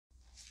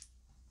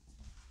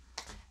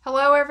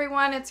Hello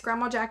everyone, it's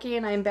Grandma Jackie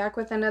and I'm back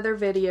with another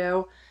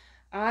video.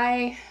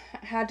 I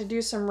had to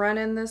do some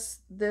running I was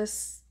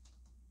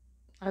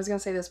gonna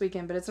say this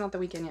weekend, but it's not the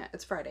weekend yet,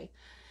 it's Friday.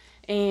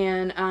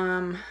 And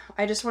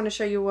I just want to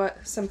show you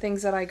some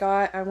things that I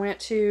got. I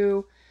went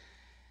to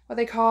what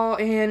they call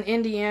in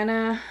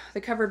Indiana,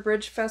 the Covered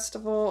Bridge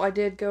Festival. I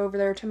did go over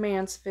there to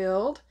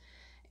Mansfield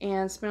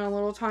and spent a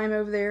little time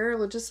over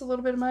there, just a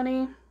little bit of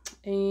money,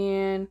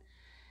 and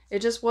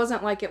it just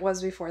wasn't like it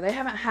was before. They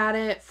haven't had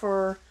it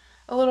for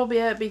a little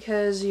bit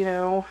because, you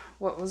know,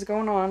 what was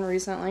going on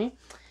recently.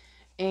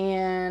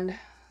 And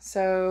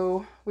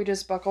so we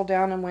just buckled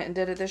down and went and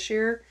did it this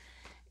year.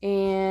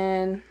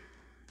 And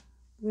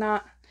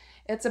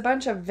it's a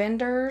bunch of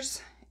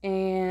vendors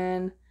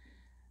and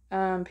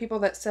people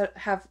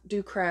that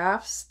do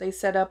crafts. They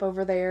set up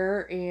over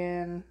there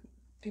and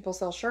people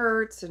sell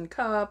shirts and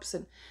cups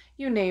and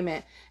you name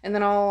it. And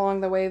then all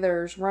along the way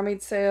there's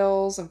rummage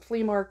sales and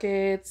flea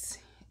markets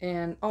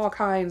and all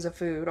kinds of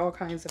food.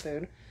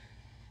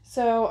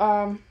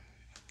 So,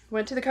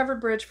 went to the Covered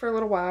Bridge for a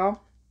little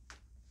while.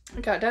 I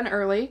got done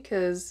early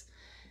because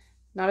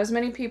not as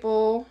many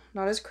people,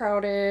 not as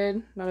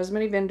crowded, not as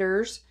many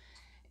vendors.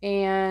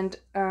 And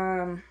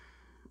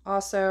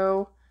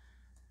also,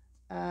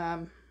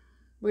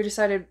 we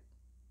decided,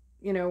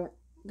 you know,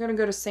 I'm going to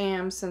go to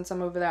Sam's since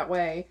I'm over that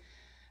way.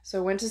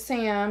 So went to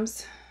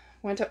Sam's,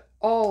 went to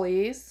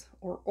Ollie's,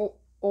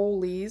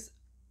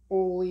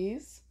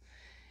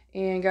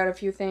 and got a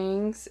few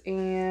things.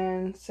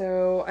 And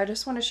so I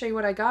just want to show you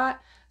what I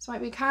got. This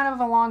might be kind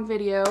of a long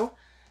video,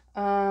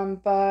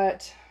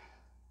 but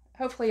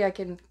hopefully I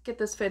can get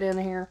this fit in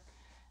here,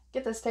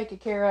 get this taken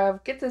care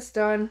of, get this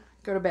done,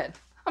 go to bed.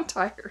 I'm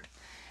tired.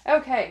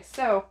 Okay,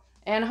 so,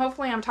 and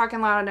hopefully I'm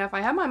talking loud enough.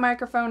 I have my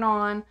microphone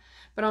on,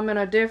 but I'm in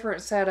a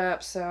different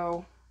setup,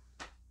 so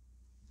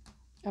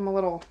I'm a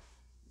little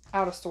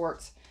out of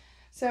sorts.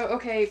 So,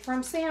 okay,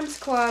 from Sam's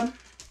Club,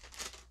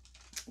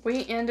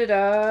 we ended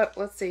up,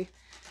 let's see,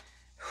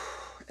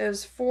 it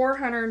was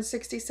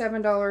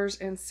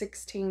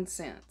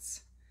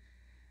 $467.16.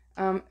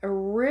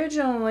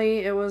 Originally,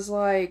 it was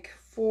like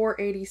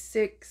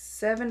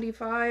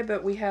 $486.75,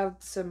 but we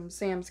had some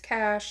Sam's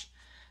cash,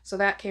 so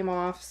that came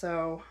off,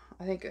 so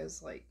I think it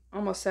was like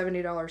almost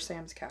 $70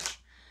 Sam's cash.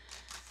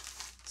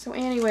 So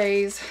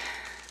anyways,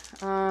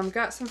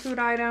 got some food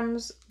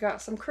items, got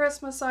some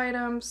Christmas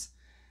items.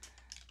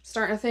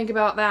 Starting to think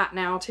about that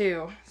now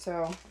too.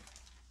 So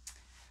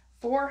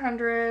would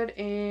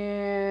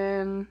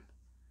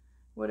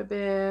have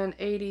been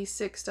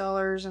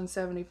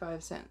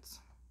 $86.75.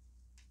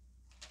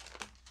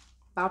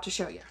 About to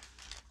show you.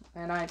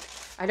 And I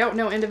don't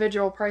know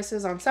individual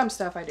prices on some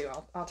stuff. I do.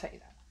 I'll tell you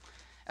that.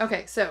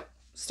 Okay, so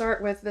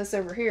start with this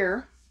over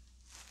here.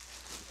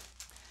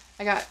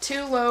 I got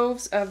 2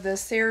 loaves of the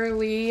Sara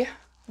Lee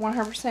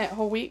 100%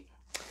 whole wheat.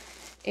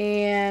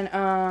 And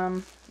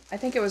I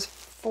think it was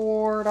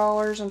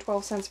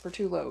 $4.12 for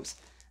 2 loaves.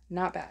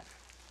 Not bad.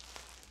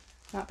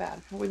 Not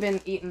bad. We've been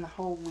eating the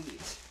whole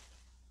wheat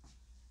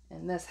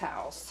in this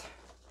house.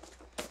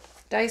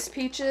 Diced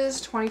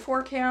peaches,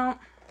 24 count.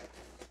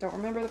 Don't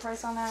remember the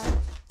price on that.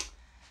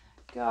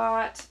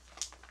 Got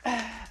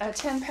a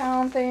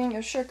 10-pound thing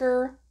of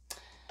sugar.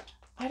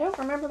 I don't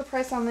remember the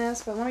price on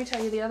this, but let me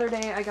tell you, the other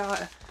day I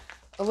got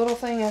a little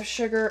thing of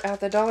sugar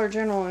at the Dollar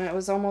General and it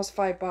was almost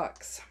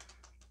 $5.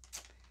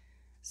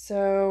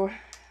 So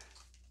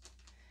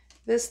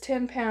this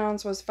 10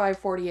 pounds was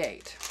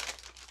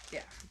 $5.48.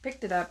 Yeah,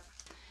 picked it up.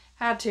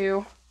 Had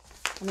to.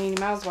 I mean, you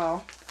might as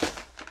well.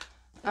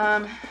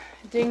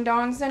 Ding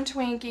Dongs and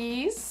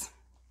Twinkies.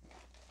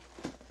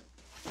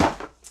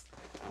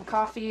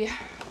 Coffee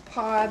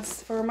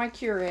pods for my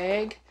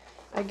Keurig.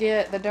 I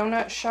get the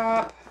Donut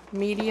Shop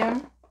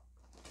medium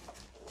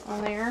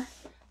on there.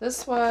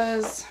 This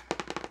was,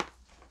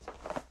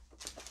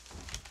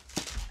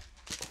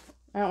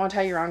 I don't want to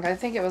tell you wrong. I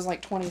think it was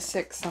like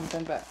 26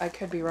 something, but I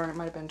could be wrong. It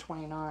might have been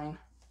 29.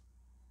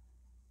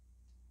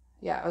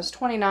 Yeah, it was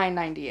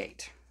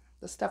 $29.98.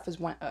 The stuff has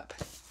went up.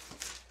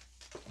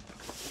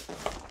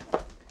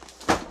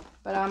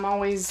 But I'm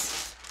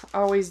always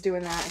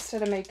doing that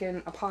instead of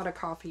making a pot of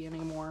coffee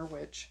anymore,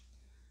 which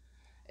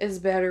is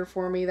better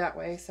for me that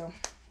way. So,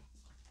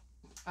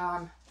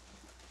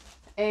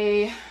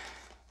 a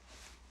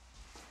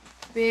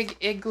big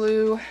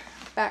Igloo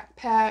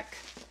backpack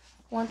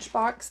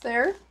lunchbox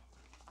there.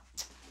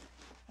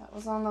 That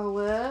was on the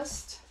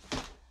list.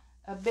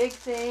 A big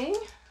thing.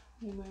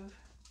 Let me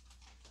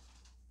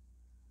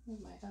move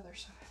my other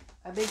side.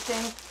 A big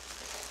thing.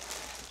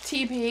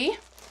 TP.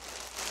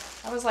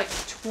 That was like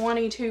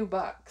 22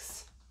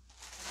 bucks.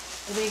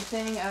 A big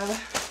thing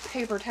of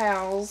paper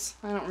towels.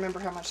 I don't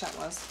remember how much that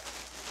was.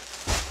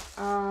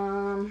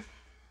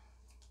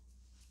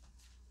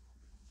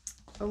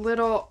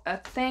 A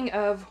thing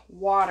of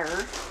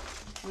water.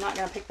 I'm not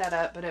going to pick that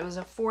up, but it was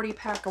a 40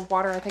 pack of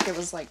water. I think it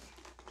was like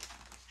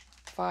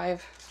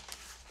 5.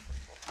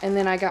 And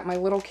then I got my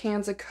little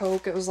cans of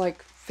Coke. It was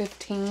like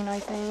 15,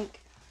 I think.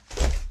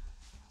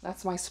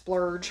 That's my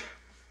splurge.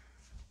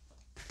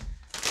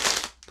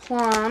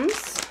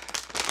 Plums.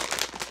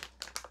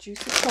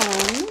 Juicy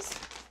Plums.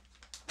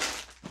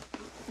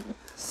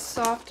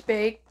 Soft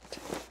baked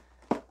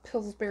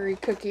Pillsbury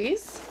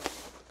cookies.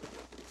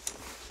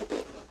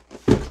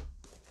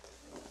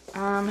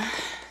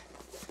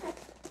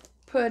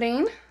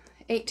 Pudding,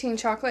 18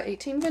 chocolate,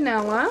 18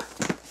 vanilla.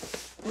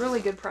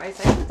 Really good price.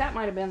 I think that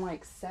might have been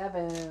like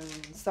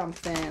 $7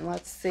 something.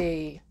 Let's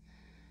see.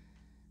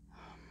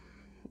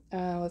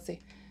 Let's see.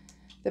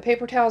 The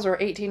paper towels are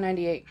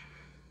 $18.98.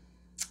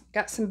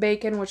 Got some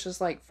bacon, which is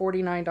like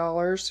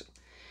 $49.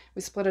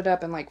 We split it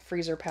up in like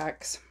freezer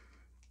packs.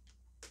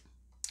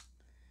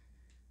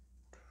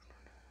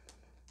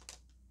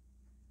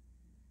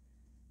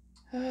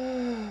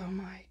 Oh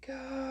my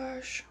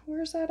gosh.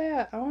 Where's that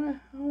at? I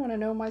wanna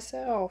know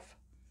myself.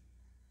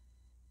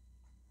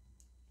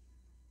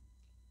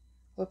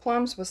 The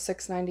plums was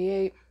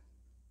 $6.98.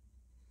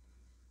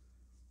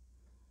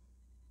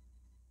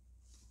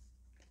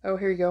 Oh,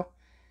 here you go.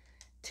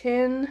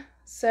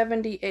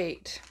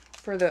 $10.78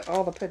 for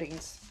all the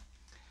puddings.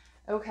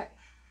 Okay.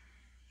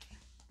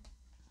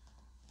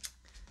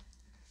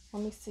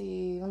 Let me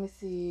see.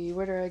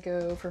 Where do I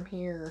go from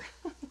here?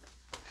 I'm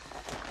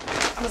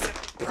just gonna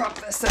prop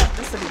this up.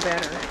 This will be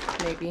better,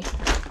 maybe.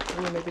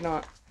 Maybe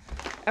not.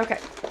 Okay.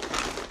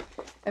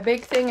 A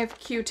big thing of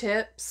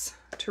Q-tips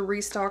to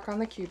restock on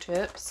the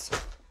Q-tips.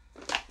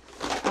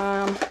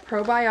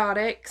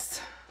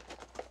 Probiotics.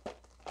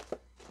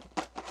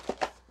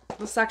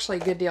 This is actually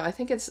a good deal. I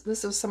think this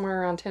is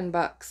somewhere around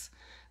 $10.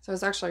 So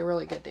it's actually a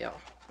really good deal.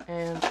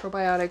 And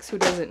probiotics, who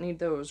doesn't need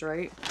those,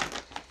 right?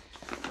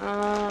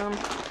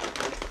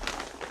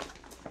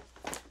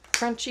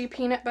 Crunchy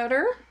peanut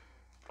butter.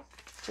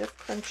 Jif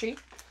Crunchy.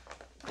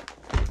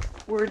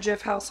 We're a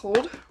Jif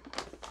household.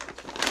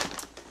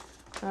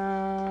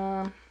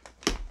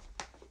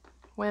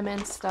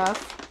 Women's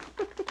stuff.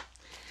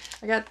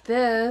 I got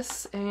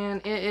this,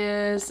 and it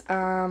is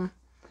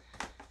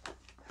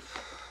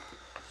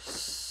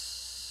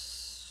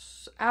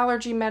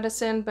allergy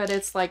medicine, but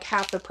it's like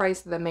half the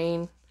price of the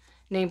main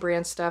name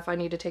brand stuff. I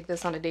need to take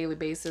this on a daily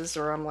basis,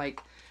 or I'm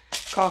like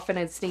coughing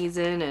and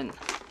sneezing and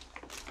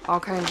all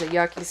kinds of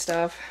yucky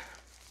stuff.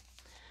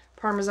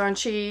 Parmesan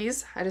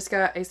cheese. I just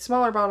got a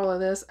smaller bottle of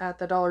this at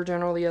the Dollar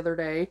General the other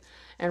day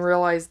and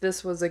realized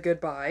this was a good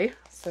buy,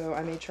 so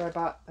I made sure I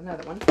bought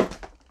another one.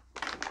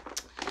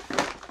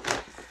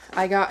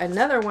 I got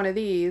another one of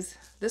these.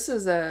 This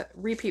is a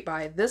repeat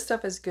buy. This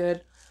stuff is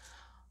good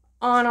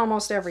on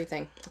almost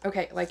everything.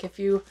 Okay, like if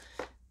you,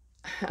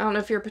 I don't know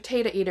if you're a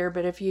potato eater,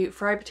 but if you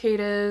fry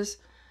potatoes,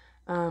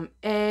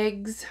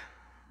 eggs,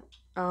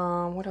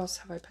 what else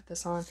have I put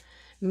this on?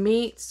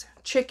 Meats,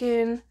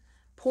 chicken,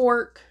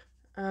 pork.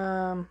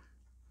 I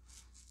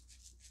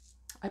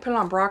put it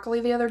on broccoli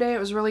the other day. It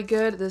was really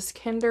good. This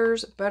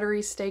Kinder's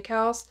Buttery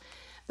Steakhouse.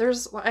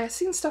 I've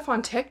seen stuff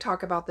on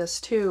TikTok about this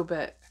too,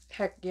 but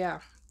heck yeah,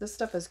 this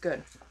stuff is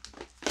good.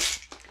 I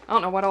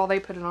don't know what all they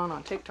put it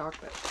on TikTok,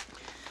 but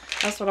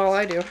that's what all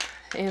I do.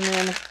 And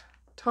then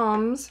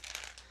Tums.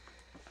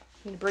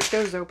 Need to break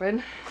those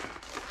open.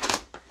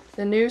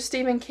 The new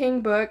Stephen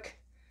King book,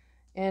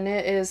 and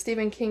it is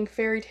Stephen King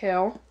Fairy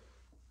Tale.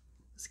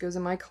 This goes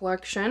in my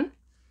collection.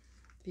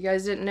 If you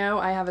guys didn't know,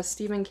 I have a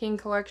Stephen King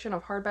collection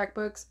of hardback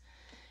books,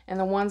 and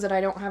the ones that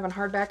I don't have in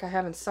hardback, I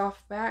have in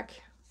softback.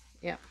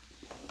 Yeah.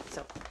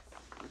 So,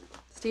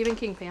 Stephen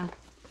King fan.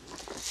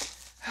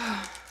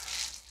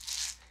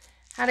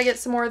 Had to get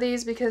some more of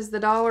these because the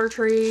Dollar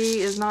Tree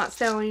is not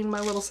selling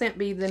my little scent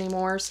beads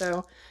anymore,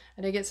 so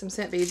I did get some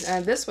scent beads.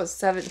 And this was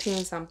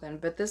 17 something,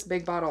 but this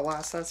big bottle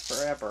lasts us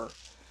forever.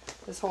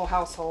 This whole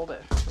household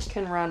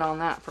can run on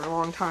that for a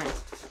long time.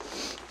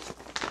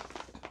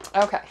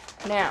 Okay,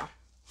 now,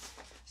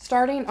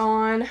 starting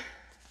on,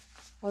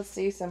 let's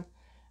see,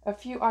 a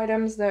few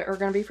items that are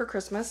going to be for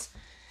Christmas.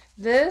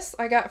 This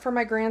I got for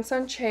my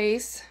grandson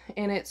Chase,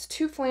 and it's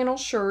 2 flannel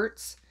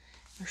shirts.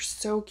 They're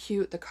so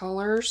cute, the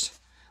colors.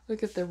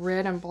 Look at the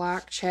red and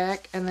black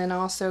check, and then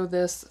also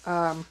this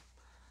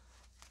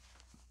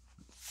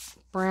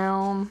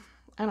brown,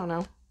 I don't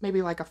know,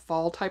 maybe like a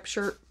fall type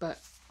shirt, but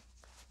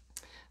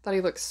I thought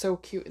he looked so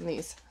cute in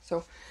these.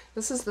 So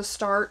this is the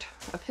start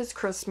of his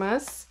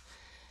Christmas.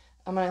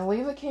 I'm going to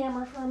leave the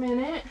camera for a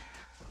minute.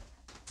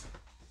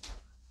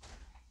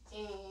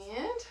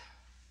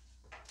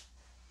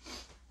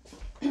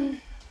 And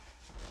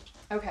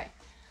okay,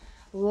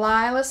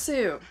 Lila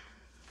Sue,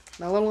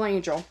 my little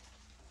angel.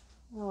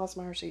 I lost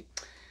my receipt.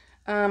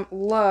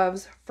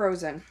 Loves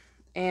Frozen,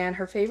 and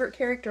her favorite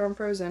character on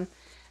Frozen,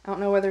 I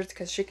don't know whether it's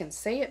because she can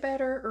say it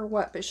better or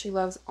what, but she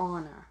loves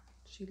Anna.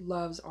 She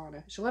loves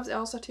Anna. She loves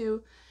Elsa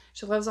too.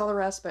 She loves all the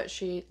rest, but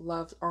she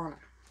loves Anna.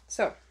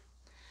 So,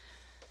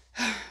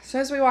 as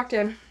soon as we walked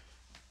in,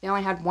 they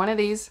only had one of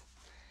these.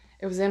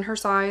 It was in her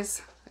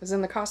size. It was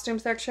in the costume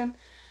section.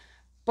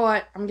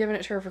 But I'm giving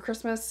it to her for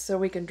Christmas so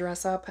we can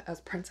dress up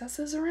as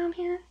princesses around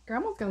here.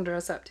 Grandma's going to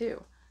dress up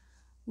too.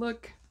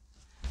 Look.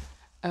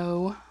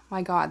 Oh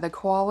my god. The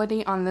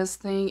quality on this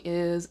thing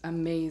is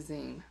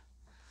amazing.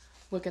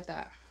 Look at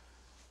that.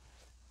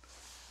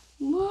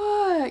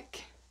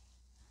 Look.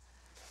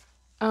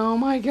 Oh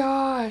my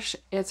gosh.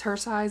 It's her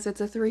size.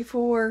 It's a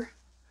 3/4.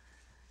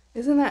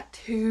 Isn't that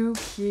too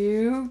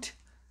cute?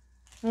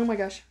 Oh my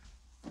gosh.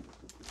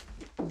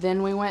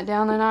 Then we went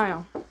down an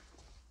aisle.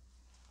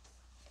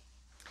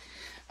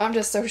 I'm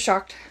just so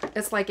shocked.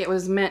 It's like it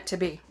was meant to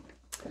be.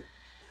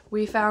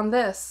 We found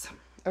this.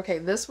 Okay,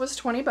 this was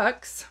 20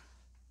 bucks.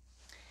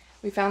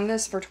 We found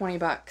this for 20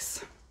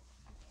 bucks.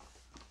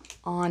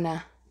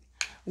 On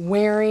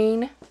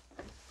wearing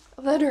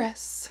the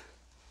dress.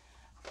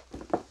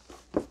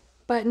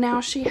 But now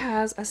she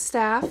has a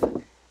staff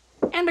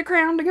and a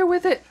crown to go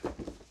with it.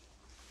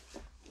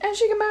 And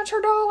she can match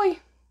her dolly.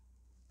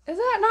 Is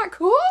that not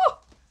cool?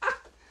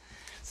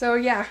 So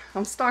yeah,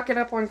 I'm stocking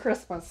up on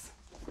Christmas.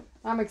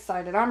 I'm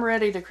excited. I'm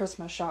ready to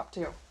Christmas shop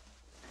too.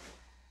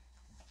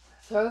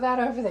 Throw that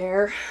over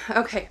there.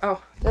 Okay,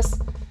 oh, this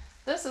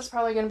is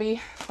probably going to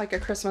be like a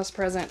Christmas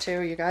present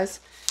too, you guys.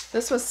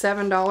 This was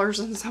 $7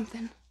 and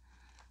something.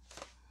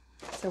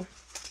 So,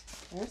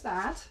 there's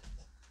that.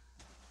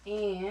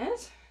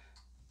 And,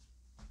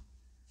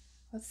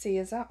 let's see,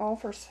 is that all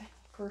for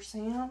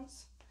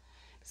Sam's?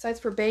 Besides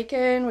for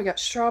bacon, we got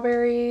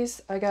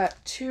strawberries. I got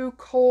 2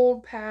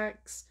 cold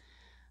packs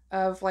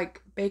of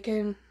like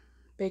bacon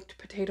baked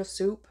potato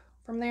soup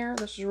from there.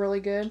 This is really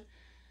good.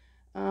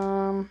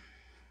 I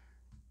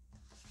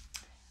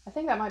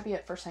think that might be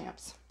it for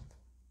Sam's.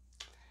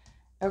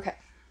 Okay.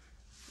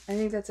 I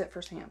think that's it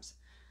for Sam's.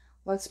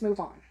 Let's move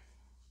on.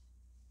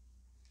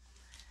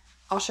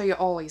 I'll show you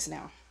Ollie's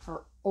now.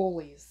 Or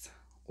Ollie's.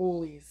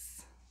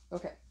 Ollie's.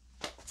 Okay.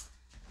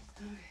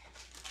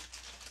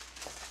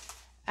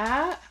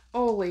 At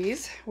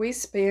Ollie's, we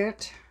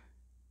spent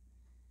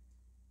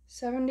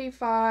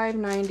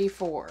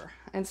 $75.94.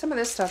 And some of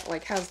this stuff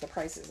like has the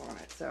prices on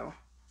it, so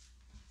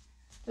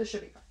this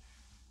should be fine.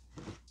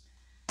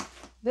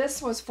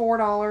 This was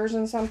 $4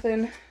 and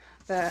something.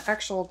 The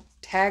actual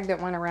tag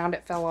that went around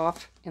it fell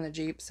off in the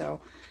Jeep, so,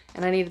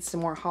 and I needed some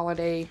more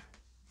holiday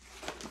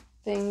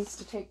things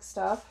to take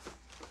stuff,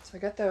 so I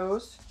got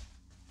those.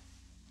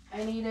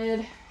 I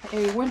needed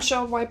a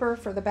windshield wiper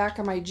for the back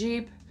of my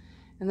Jeep,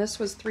 and this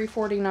was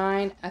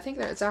 $3.49. I think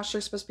that it's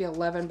actually supposed to be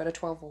 11, but a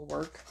 12 will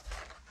work.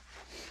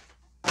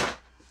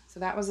 So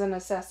that was a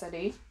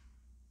necessity.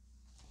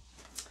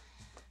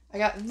 I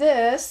got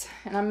this,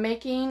 and I'm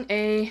making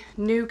a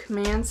new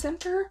command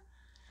center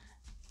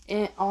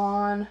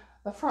on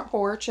the front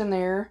porch in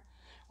there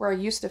where I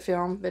used to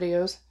film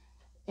videos,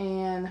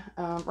 and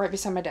right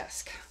beside my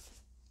desk.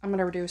 I'm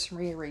going to do some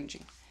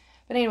rearranging.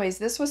 But anyways,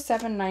 this was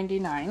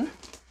 $7.99.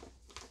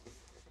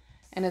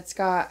 And it's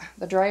got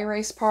the dry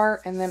erase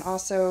part and then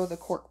also the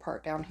cork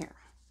part down here.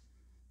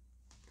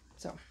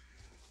 So,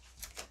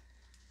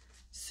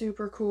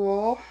 super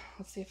cool.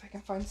 Let's see if I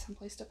can find some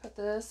place to put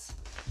this.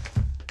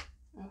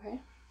 Okay.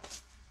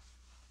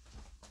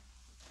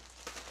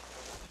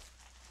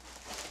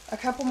 A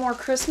couple more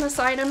Christmas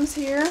items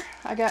here.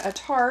 I got a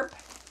tarp.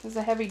 This is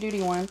a heavy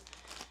duty one.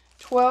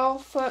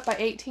 12 foot by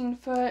 18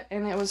 foot,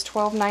 and it was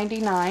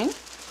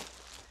 $12.99.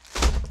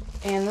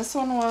 And this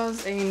one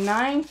was a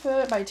 9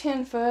 foot by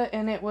 10 foot,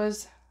 and it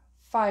was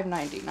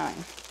 $5.99.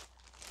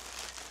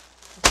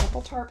 A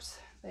couple tarps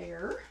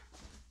there.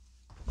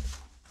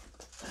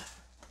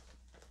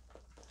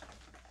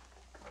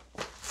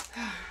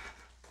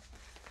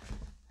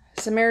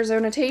 Some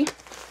Arizona tea.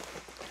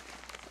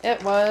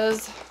 It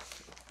was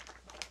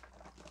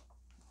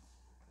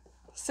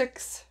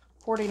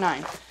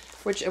 $6.49,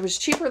 which it was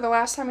cheaper the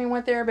last time we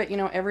went there, but you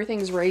know,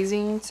 everything's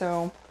raising,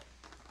 so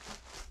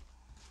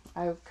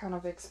I kind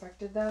of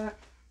expected that.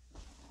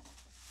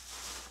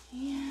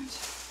 And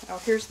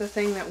oh, here's the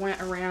thing that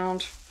went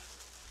around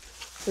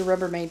the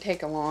Rubbermaid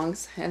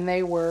take-alongs, and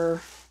they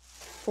were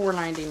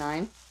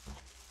 $4.99.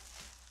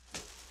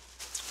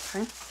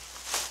 Okay.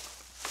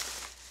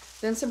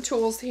 Then some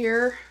tools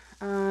here,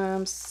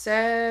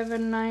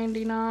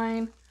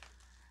 $7.99.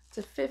 It's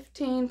a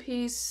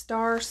 15-piece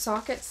star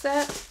socket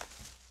set.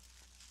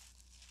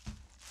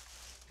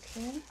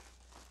 Okay.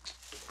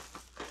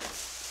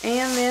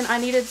 And then I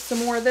needed some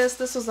more of this.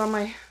 This was on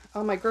my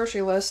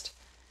grocery list.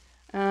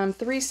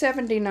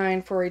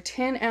 $3.79 for a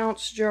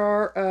 10-ounce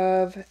jar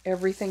of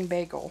everything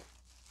bagel.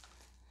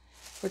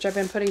 Which I've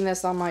been putting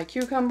this on my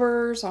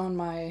cucumbers, on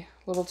my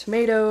little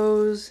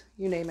tomatoes,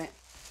 you name it.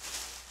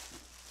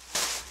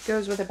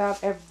 Goes with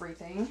about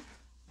everything.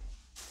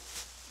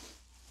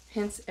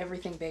 Hence,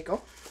 everything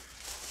bagel.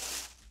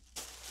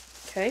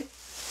 Okay.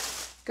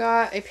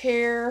 Got a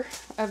pair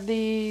of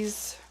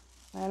these,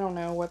 I don't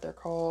know what they're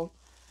called.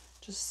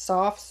 Just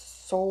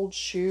soft-soled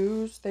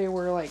shoes. They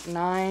were like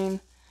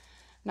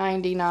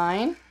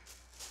 $9.99.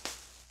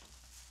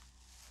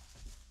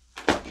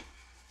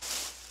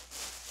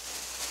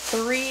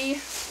 Three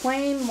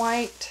plain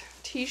white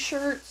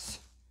t-shirts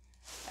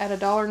at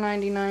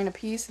 $1.99 a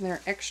piece, and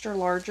they're extra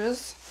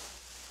larges.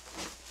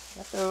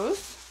 Got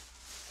those.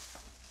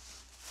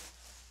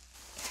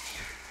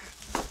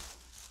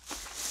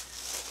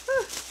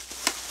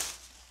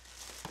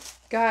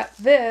 Got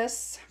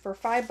this for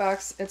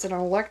 $5. It's an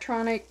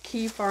electronic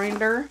key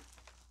finder.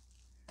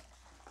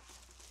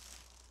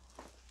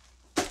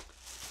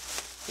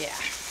 Yeah.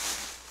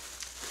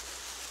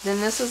 Then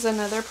this is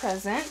another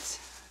present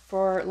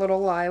for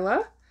little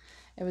Lila.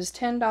 It was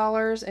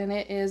 $10, and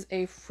it is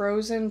a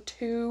Frozen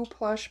 2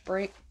 plush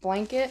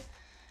blanket,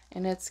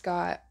 and it's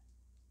got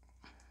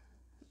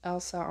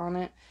Elsa on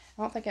it.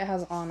 I don't think it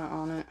has Anna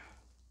on it.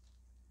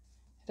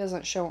 It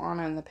doesn't show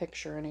Anna in the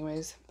picture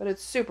anyways, but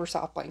it's super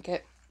soft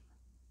blanket.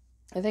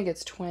 I think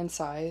it's twin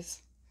size.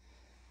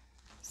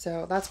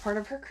 So that's part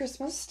of her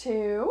Christmas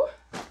too.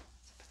 So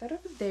put that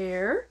over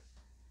there.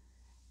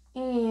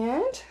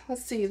 And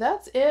let's see,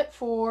 that's it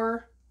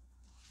for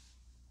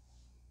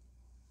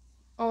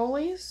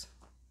Ollie's.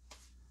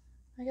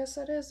 I guess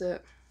that is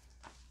it.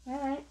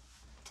 Alright.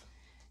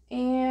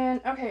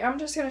 And, okay, I'm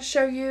just going to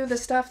show you the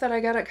stuff that I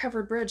got at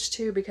Covered Bridge,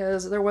 too,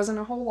 because there wasn't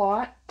a whole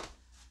lot.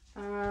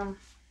 I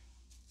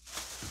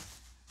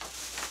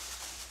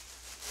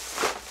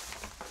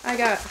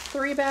got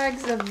 3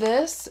 bags of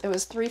this. It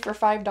was 3 for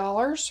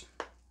 $5.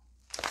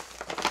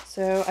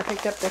 So I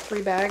picked up the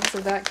 3 bags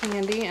of that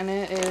candy, and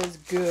it is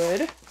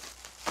good.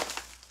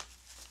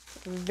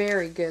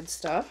 Very good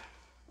stuff.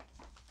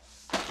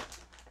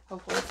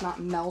 Hopefully it's not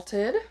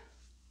melted.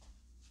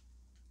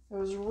 It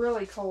was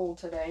really cold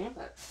today,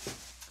 but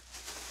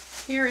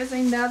here is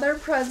another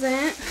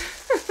present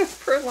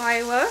for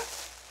Lila.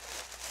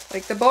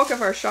 Like, the bulk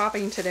of our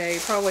shopping today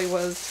probably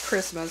was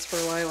Christmas for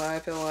Lila, I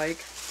feel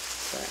like.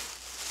 But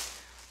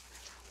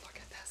look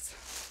at this.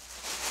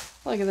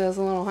 Look at this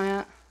little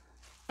hat.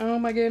 Oh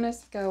my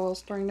goodness. Got a little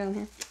string down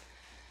here.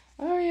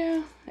 Oh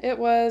yeah. It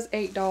was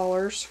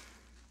 $8.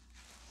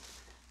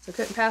 So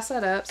couldn't pass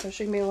that up, so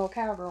she can be a little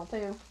cowgirl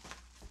too.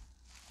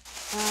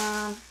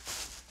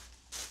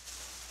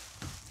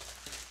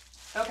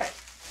 Okay.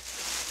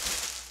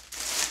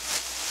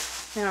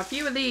 Now a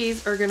few of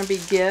these are going to be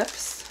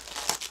gifts.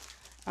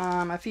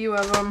 A few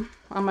of them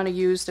I'm going to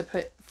use to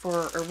put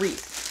for a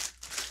wreath.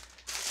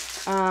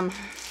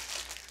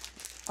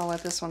 I'll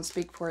let this one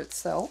speak for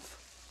itself.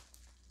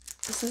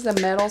 This is a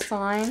metal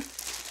sign.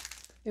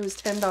 It was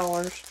 $10.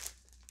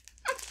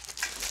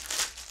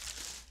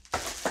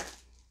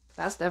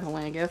 That's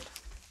definitely a gift.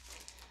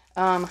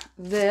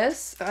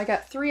 This, I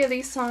got 3 of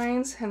these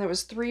signs, and there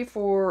was 3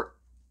 for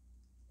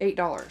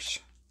 $8.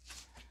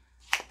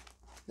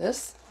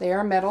 This, they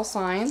are metal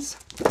signs.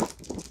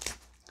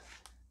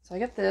 So I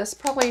get this,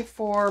 probably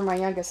for my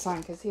youngest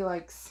son, because he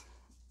likes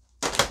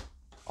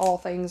all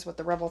things with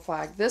the rebel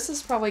flag. This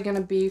is probably going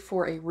to be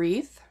for a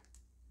wreath.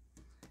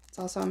 It's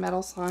also a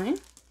metal sign.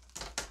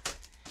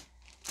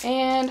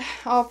 And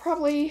I'll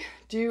probably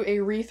do a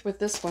wreath with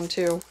this one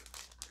too.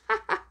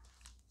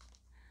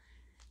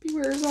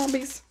 Beware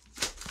zombies.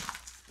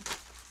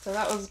 So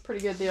that was a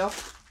pretty good deal,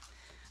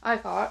 I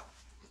thought,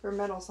 for a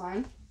metal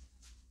sign.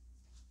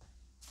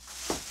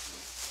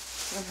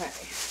 Okay.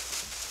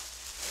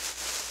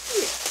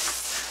 Yes.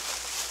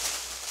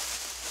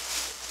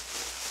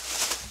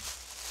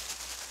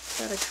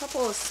 Got a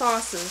couple of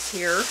sauces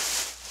here.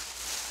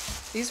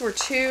 These were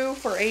 2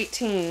 for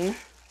 $18,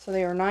 so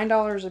they were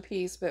 $9 a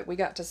piece, but we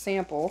got to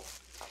sample,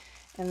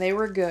 and they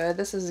were good.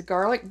 This is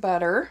garlic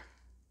butter.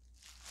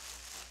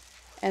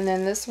 And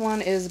then this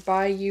one is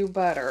Bayou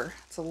butter.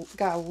 It's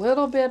got a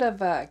little bit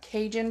of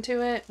Cajun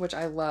to it, which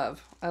I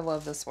love. I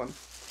love this one.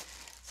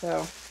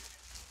 So,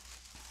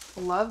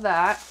 love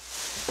that.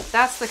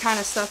 That's the kind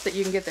of stuff that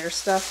you can get there.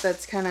 Stuff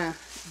that's kind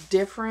of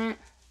different.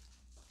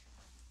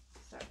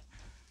 So,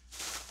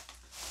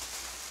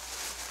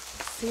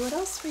 let's see what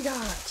else we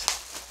got.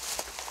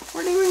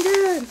 We're doing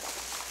good.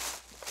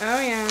 Oh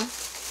yeah.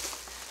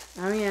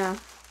 Oh yeah.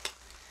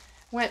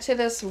 Went to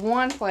this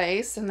one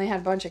place and they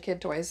had a bunch of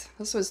kid toys.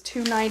 This was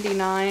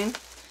 $2.99.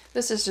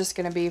 This is just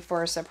going to be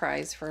for a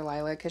surprise for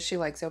Lila because she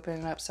likes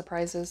opening up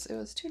surprises. It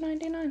was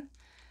 $2.99.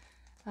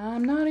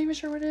 I'm not even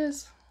sure what it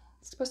is.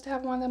 It's supposed to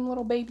have one of them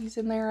little babies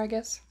in there, I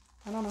guess.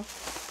 I don't know.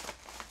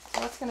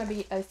 So that's going to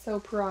be a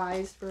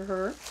surprise for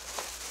her.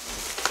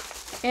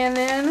 And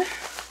then,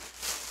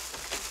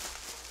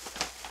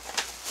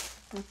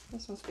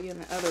 this must be in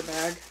the other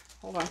bag.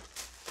 Hold on.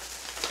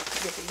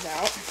 Get these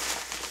out.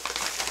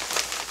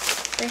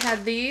 They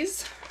had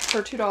these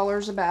for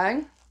 $2 a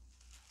bag,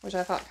 which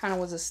I thought kind of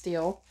was a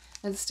steal.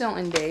 It's still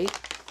in date.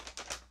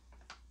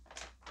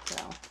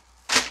 So,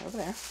 over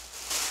there.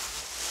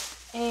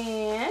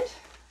 And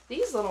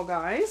these little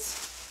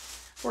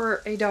guys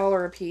were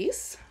 $1 a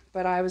piece,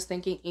 but I was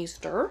thinking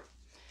Easter.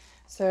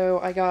 So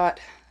I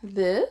got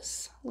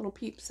this little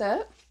peep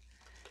set,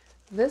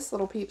 this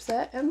little peep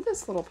set, and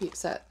this little peep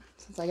set,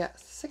 since I got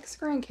 6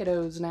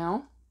 grandkiddos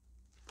now.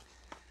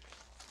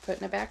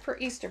 Putting it back for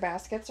Easter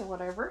baskets or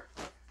whatever.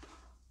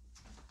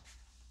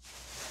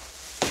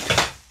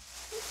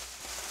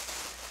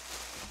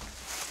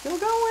 Still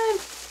going.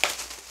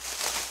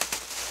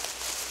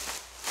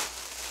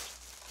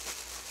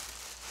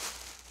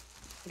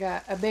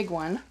 Got a big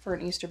one for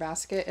an Easter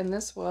basket, and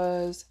this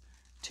was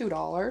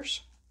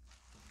 $2.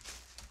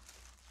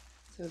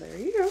 So there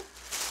you go.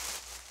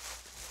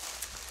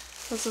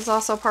 This is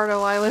also part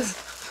of Lila's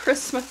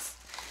Christmas.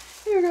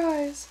 Here,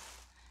 guys.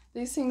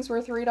 These things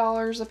were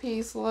 $3 a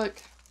piece.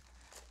 Look,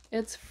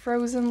 it's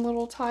frozen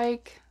little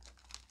tyke.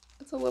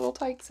 It's a little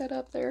tyke set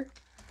up there.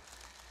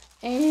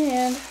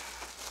 And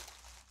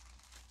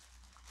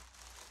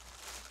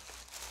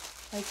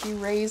like you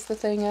raise the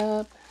thing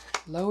up,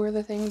 lower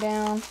the thing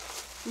down.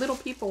 Little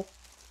people.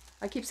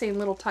 I keep saying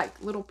little tyke,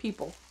 little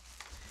people.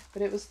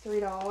 But it was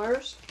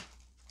 $3.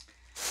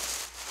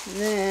 And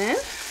then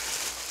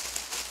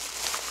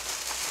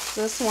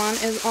this one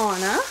is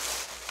Anna.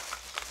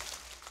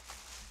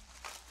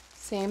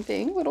 Same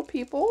thing, little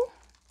people.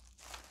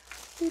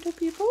 Little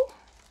people.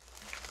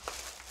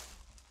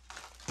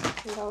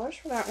 $3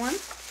 for that one.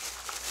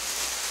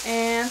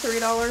 And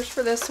 $3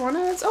 for this one.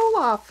 And it's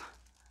Olaf.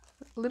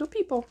 Little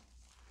people.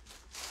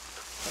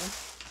 Okay.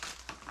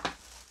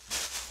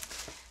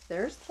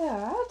 There's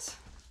that.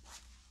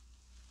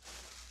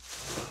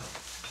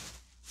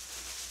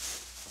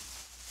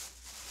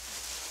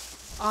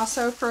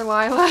 Also for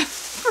Lila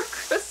for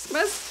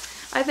Christmas.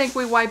 I think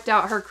we wiped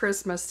out her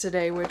Christmas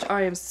today, which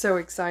I am so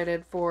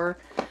excited for.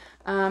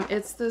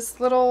 It's this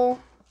little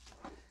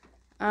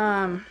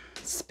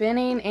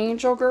spinning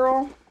angel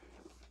girl.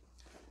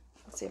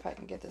 Let's see if I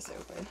can get this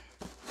open.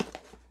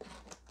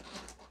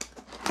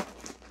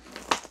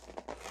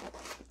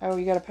 Oh,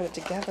 you gotta put it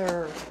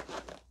together.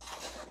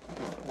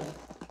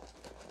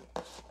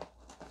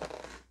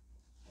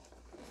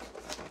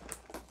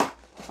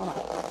 Hold on.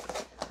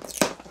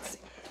 Let's see.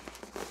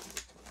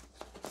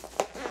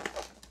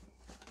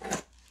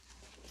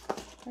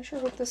 I sure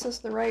hope this is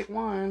the right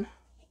one.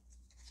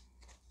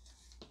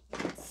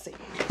 Let's see.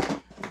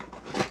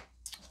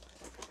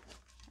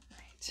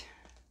 Right.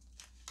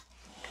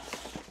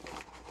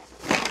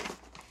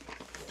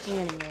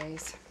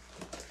 Anyways,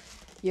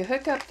 you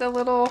hook up the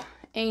little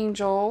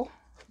angel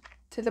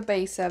to the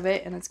base of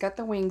it, and it's got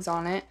the wings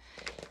on it,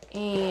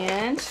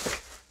 and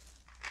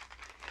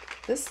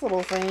this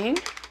little thing,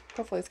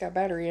 hopefully it's got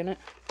battery in it.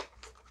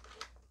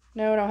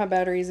 No, I don't have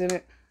batteries in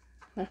it.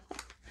 No.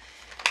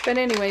 But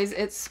anyways,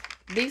 it's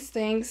these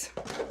things,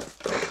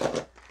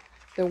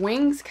 the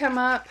wings come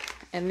up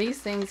and these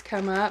things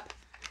come up,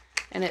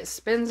 and it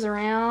spins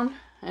around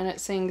and it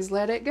sings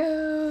let it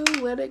go,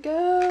 let it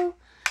go.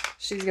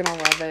 She's gonna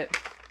love it.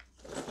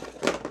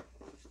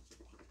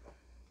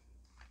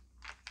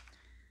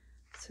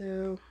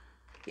 So,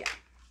 yeah,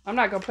 I'm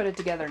not going to put it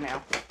together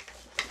now.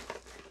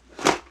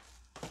 I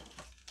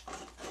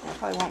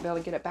probably won't be able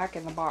to get it back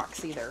in the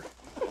box either.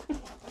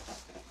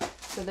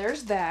 So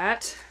there's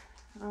that.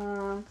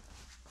 Then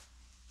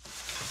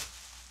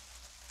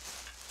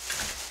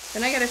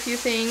I got a few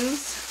things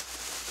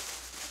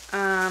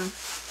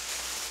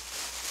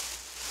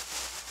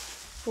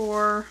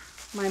for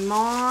my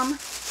mom,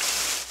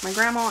 my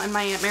grandma, and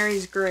my Aunt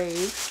Mary's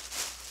grave.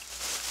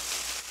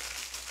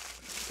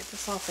 Get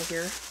this off of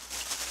here.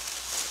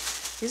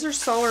 These are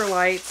solar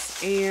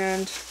lights,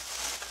 and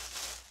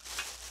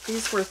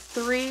these were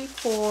 3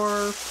 for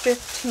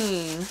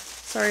 $15.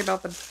 Sorry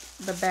about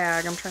the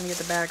bag. I'm trying to get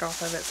the bag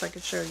off of it so I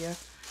could show you.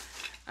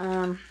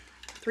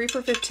 3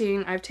 for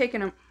 $15. I've taken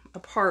them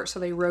apart so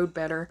they rode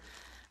better,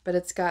 but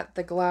it's got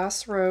the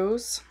glass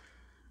rose,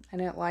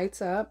 and it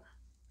lights up.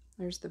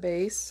 There's the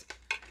base.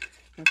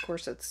 And of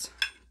course, it's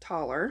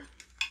taller.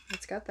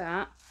 It's got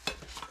that.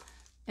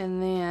 And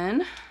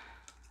then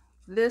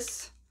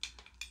this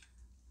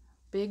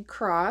big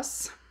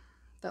cross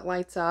that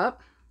lights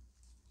up.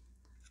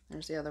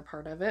 There's the other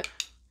part of it.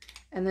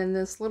 And then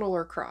this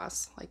littler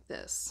cross like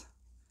this.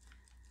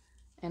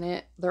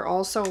 And they're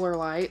all solar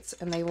lights,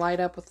 and they light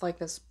up with like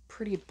this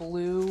pretty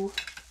blue.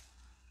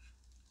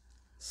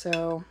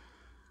 So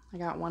I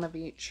got one of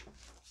each.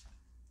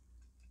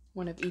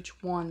 One of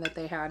each one that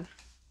they had.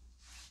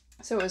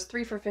 So it was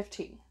 3 for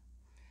 $15.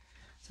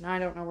 So now I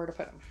don't know where to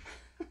put them.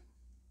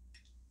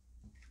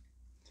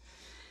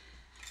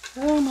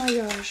 Oh my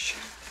gosh.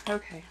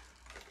 Okay.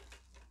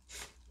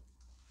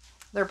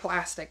 They're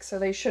plastic, so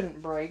they shouldn't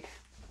break.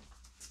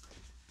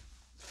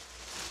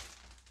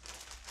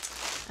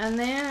 And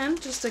then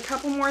just a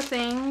couple more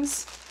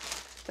things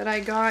that I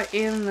got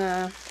in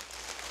the,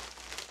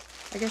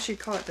 I guess you'd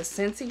call it the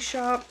Scentsy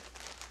shop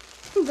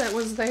that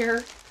was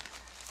there.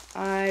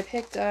 I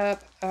picked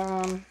up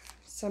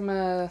some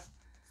of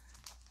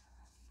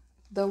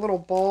the little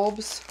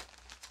bulbs.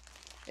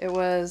 It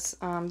was,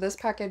 this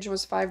package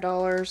was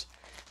 $5.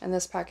 And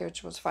this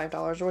package was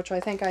 $5, which I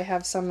think I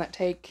have some that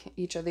take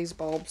each of these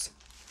bulbs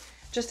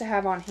just to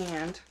have on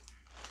hand.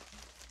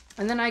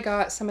 And then I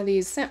got some of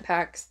these scent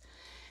packs.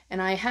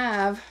 And I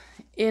have,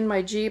 in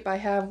my Jeep, I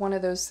have one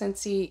of those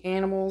Scentsy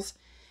animals.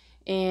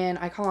 And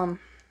I call him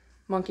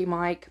Monkey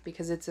Mike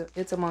because it's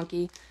a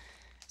monkey.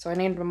 So I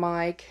named him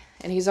Mike.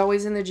 And he's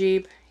always in the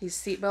Jeep. He's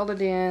seatbelted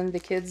in. The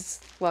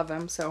kids love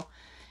him. So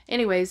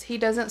anyways, he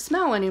doesn't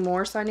smell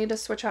anymore. So I need to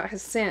switch out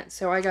his scent.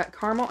 So I got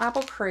Caramel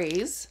Apple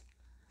Craze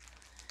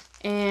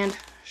and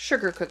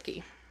Sugar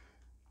Cookie.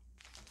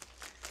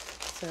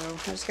 So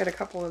I just got a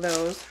couple of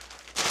those.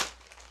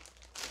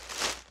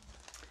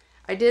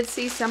 I did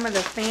see some of the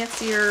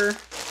fancier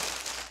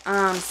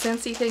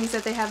Scentsy things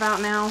that they have out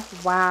now.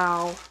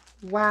 Wow.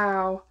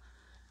 Wow.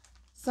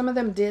 Some of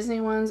them Disney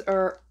ones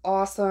are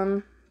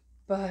awesome,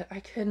 but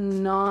I could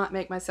not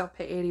make myself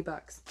pay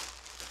 $80.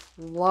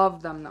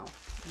 Love them though.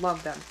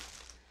 Love them.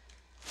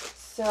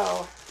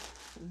 So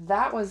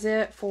that was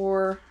it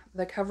for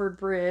the Covered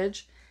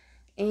Bridge.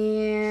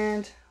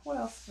 And what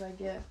else did I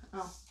get?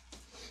 Oh,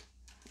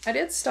 I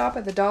did stop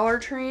at the Dollar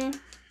Tree.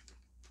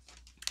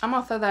 I'm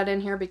gonna throw that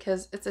in here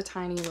because it's a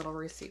tiny little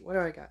receipt. What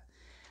do I got?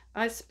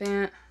 I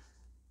spent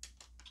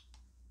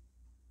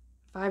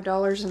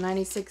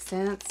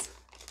 $5.96.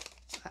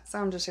 So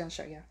I'm just gonna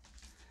show you.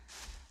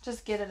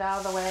 Just get it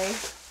out of the way.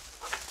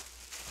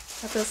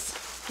 Got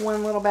this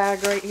one little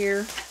bag right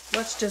here.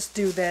 Let's just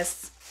do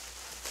this.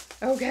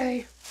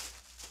 Okay.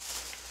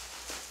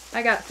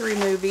 I got 3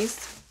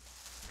 movies.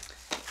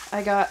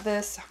 I got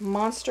this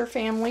Monster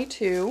Family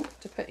 2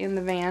 to put in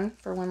the van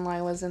for when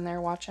Lila's in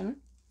there watching.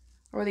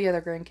 Or the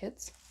other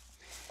grandkids.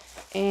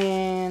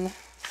 And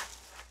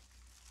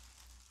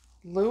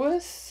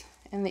Lewis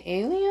and the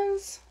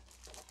Aliens.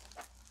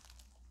 I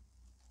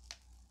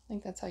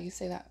think that's how you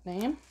say that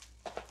name.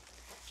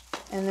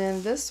 And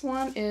then this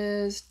one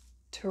is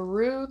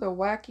Taru the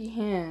Wacky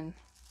Hen.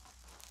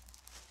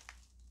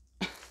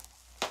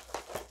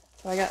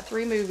 So I got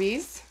 3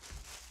 movies.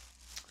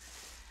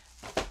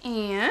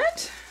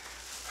 And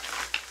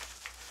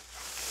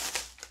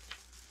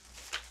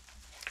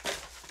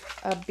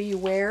a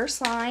Beware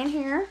sign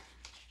here,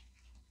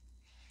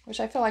 which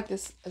I feel like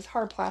this is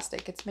hard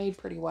plastic. It's made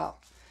pretty well.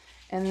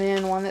 And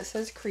then one that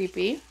says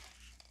Creepy.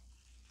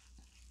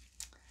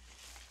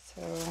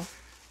 So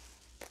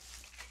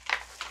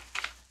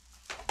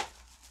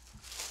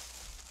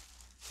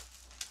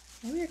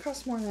maybe it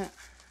costs more than that.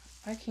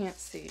 I can't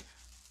see.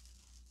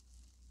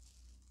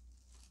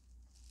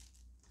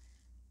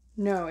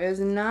 No, it was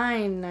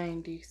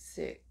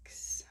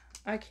 $9.96.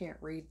 I can't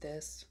read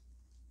this.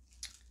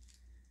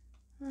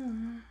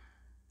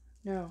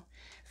 No,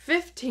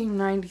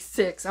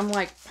 $15.96. I'm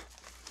like,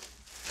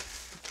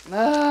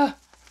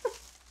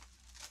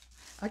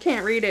 I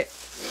can't read it.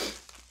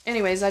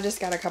 Anyways, I just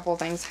got a couple of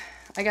things.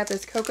 I got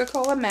this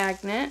Coca-Cola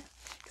magnet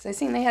because I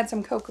seen they had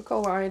some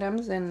Coca-Cola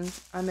items, and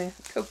I'm a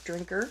Coke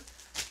drinker.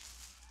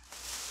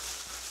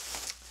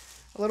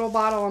 A little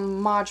bottle of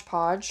Mod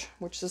Podge,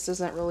 which this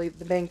isn't really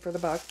the bang for the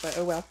buck, but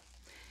oh well.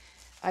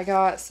 I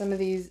got some of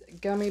these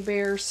gummy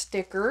bear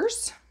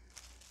stickers.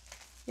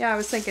 Yeah, I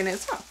was thinking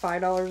it's not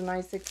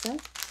 $5.96.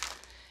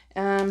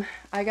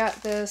 I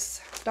got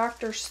this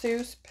Dr.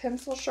 Seuss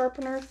pencil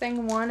sharpener,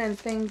 thing 1 and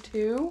thing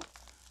 2.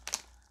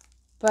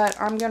 But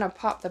I'm going to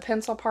pop the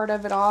pencil part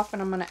of it off,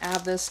 and I'm going to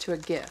add this to a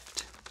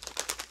gift.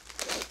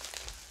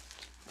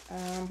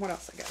 What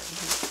else I got in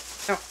here?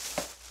 Oh.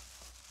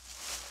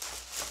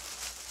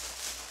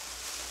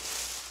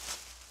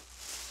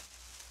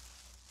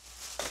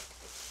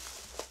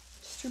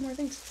 Just 2 more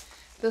things.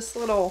 This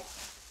little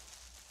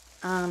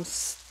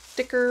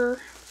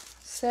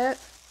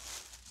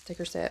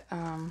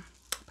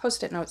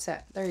post-it note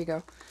set. There you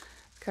go.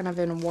 Kind of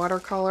in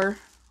watercolor,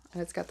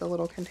 and it's got the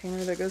little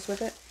container that goes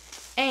with it.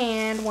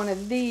 And one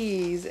of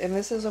these, and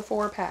this is a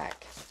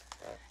 4-pack.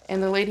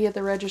 And the lady at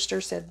the register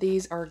said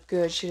these are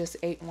good. She just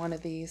ate one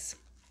of these,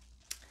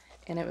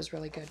 and it was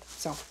really good.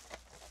 So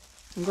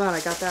I'm glad I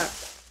got that.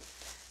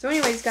 So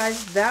anyways,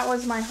 guys, that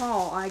was my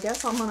haul. I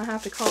guess I'm gonna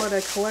have to call it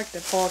a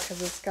collective haul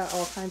because it's got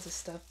all kinds of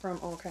stuff from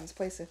all kinds of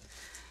places.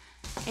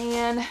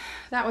 And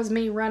that was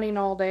me running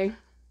all day.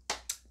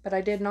 But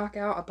I did knock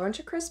out a bunch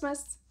of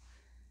Christmas.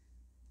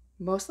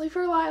 Mostly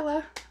for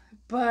Lila.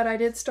 But I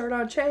did start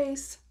on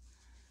Chase.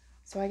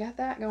 So I got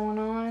that going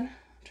on. I'm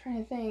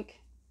trying to think.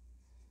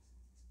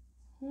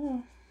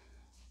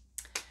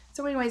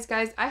 So anyways,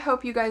 guys, I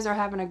hope you guys are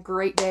having a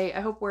great day.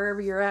 I hope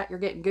wherever you're at, you're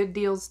getting good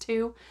deals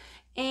too.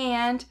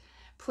 And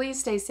please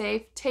stay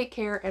safe, take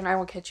care, and I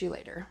will catch you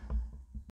later.